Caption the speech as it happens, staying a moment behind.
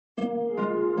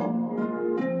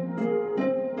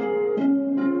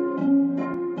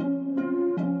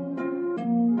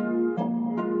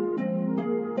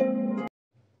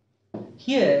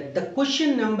Here, the question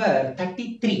number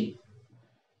 33.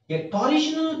 A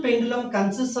torsional pendulum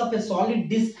consists of a solid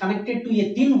disc connected to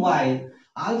a thin wire.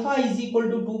 Alpha is equal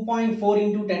to 2.4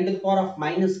 into 10 to the power of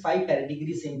minus 5 per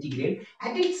degree centigrade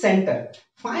at its center.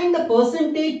 Find the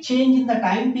percentage change in the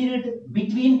time period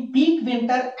between peak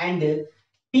winter and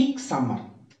peak summer.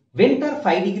 Winter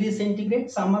 5 degrees centigrade,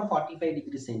 summer 45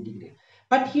 degrees centigrade.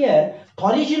 But here,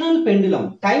 torsional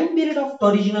pendulum, time period of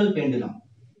torsional pendulum.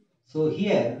 So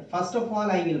here, first of all,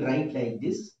 I will write like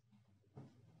this.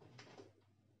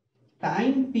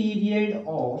 Time period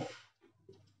of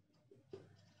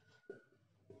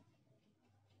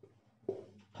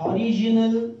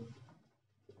torsional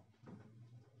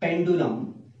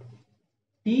pendulum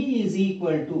T is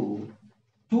equal to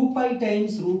 2 pi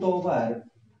times root over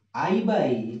I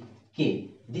by K.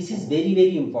 This is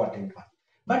very important one.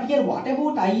 But here what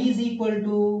about I is equal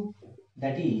to,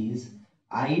 that is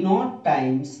I naught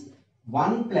times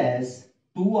 1 plus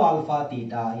 2 alpha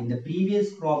theta. In the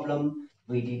previous problem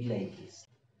we did like this.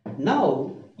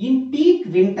 Now in peak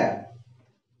winter,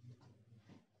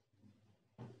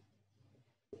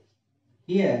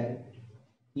 here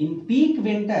in peak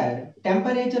winter,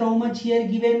 temperature how much here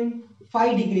given?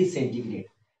 5 degrees centigrade.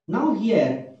 Now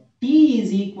here T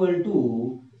is equal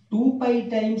to 2 pi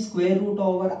times square root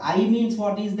over I means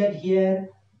what is that here?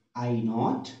 I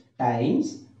naught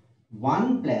times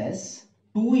 1 plus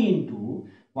 2 into,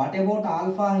 what about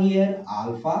alpha here?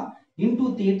 Alpha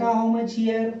into theta how much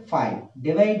here? 5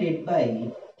 divided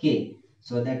by K.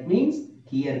 So that means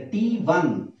here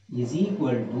T1 is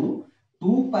equal to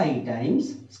 2 pi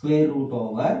times square root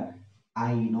over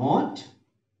I naught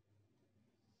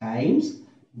times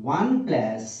 1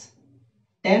 plus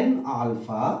 10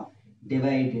 alpha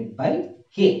divided by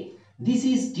K. This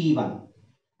is T1.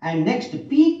 And next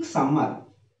peak summer.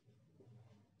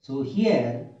 So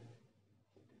here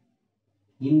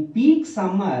in peak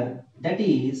summer, that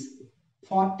is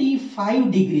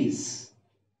 45 degrees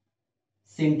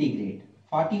centigrade.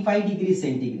 45 degrees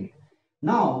centigrade.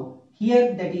 Now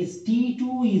here that is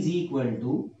T2 is equal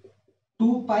to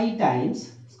 2 pi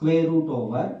times square root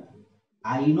over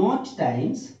I naught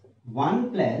times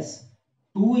 1 plus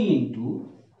 2 into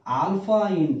alpha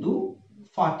into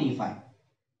 45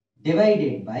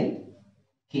 divided by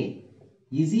K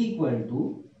is equal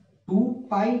to 2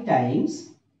 pi times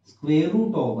square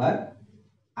root over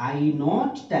I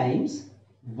naught times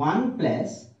 1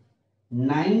 plus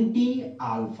 90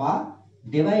 alpha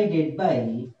divided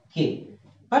by K.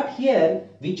 But here,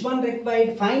 which one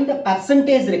required? Find the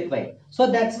percentage required.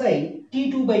 So that's why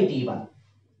T2 by T1.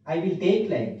 I will take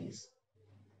like this.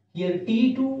 Here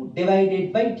T2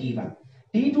 divided by T1.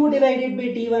 T2 divided by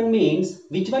T1 means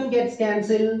which one gets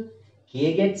cancelled?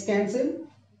 K gets cancelled.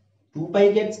 2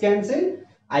 pi gets cancelled.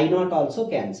 I naught also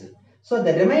cancelled. So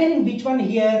the remaining which one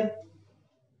here?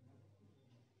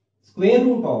 Square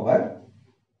root over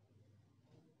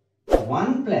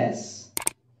 1 plus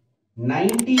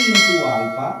 90 into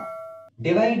alpha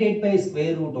divided by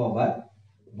square root over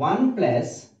 1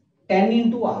 plus 10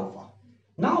 into alpha.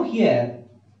 Now here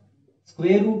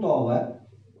square root over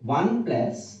 1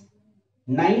 plus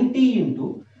 90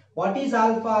 into, what is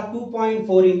alpha?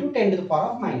 2.4 into 10 to the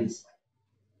power of minus 5.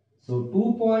 So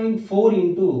 2.4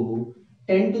 into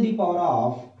 10 to the power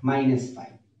of minus 5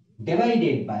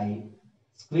 divided by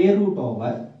square root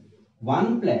over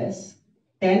 1 plus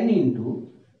 10 into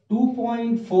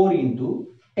 2.4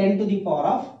 into 10 to the power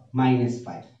of minus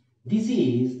 5. This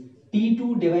is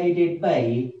T2 divided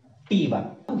by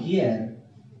T1. Now here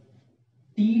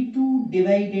T2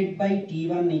 divided by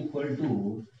T1 equal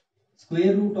to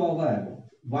square root over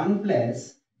 1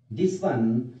 plus this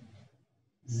one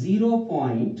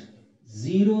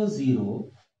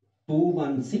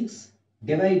 0.00216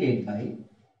 divided by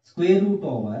square root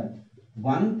over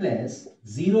 1 plus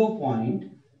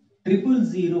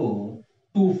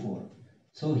 0.00024.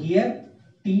 So here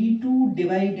T2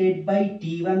 divided by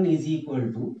T1 is equal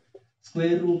to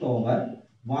square root over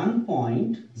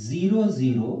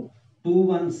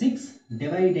 1.00216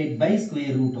 divided by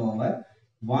square root over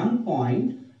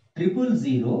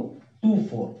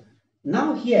 1.00024.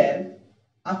 Now here,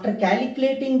 after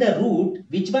calculating the root,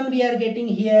 which one we are getting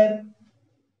here?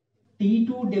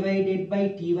 T2 divided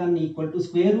by T1 equal to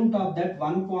square root of that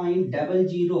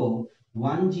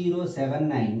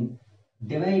 1.001079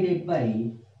 divided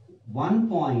by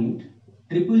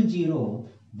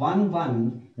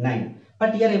 1.000119.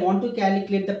 But here I want to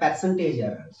calculate the percentage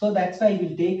error. So that's why I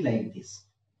will take like this.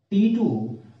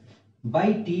 T2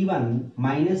 by T1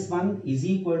 minus 1 is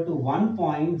equal to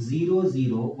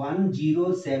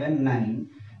 1.001079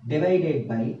 divided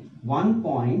by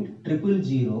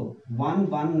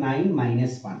 1.000119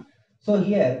 minus 1. So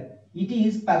here it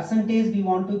is percentage we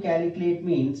want to calculate,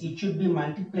 means it should be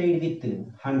multiplied with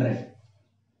 100.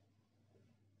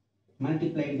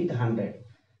 Multiplied with 100.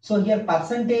 So here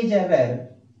percentage error,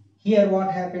 here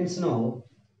what happens now,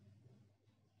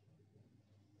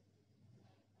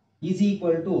 is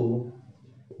equal to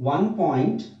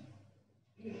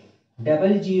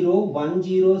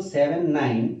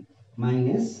 1.001079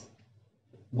 minus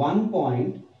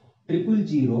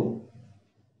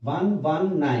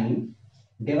 1.000119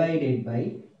 divided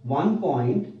by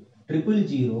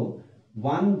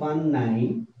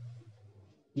 1.000119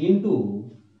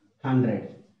 into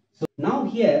 100. So now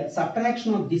here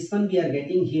subtraction of this one we are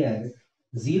getting here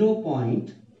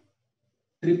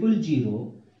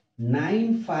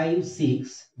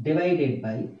 0.000956 divided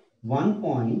by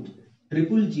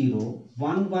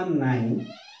 1.000119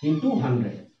 into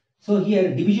 100. So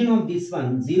here division of this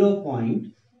one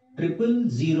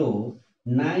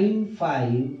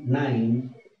 0.000959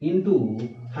 into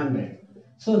 100.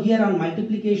 So here on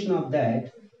multiplication of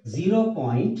that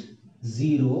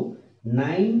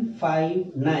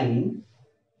 0.0959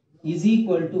 is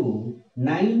equal to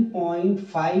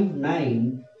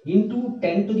 9.59 into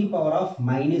 10 to the power of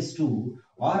minus 2,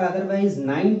 or otherwise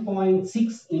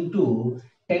 9.6 into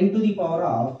 10 to the power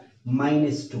of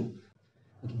minus 2.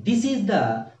 This is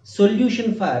the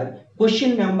solution for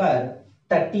question number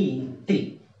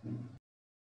 33.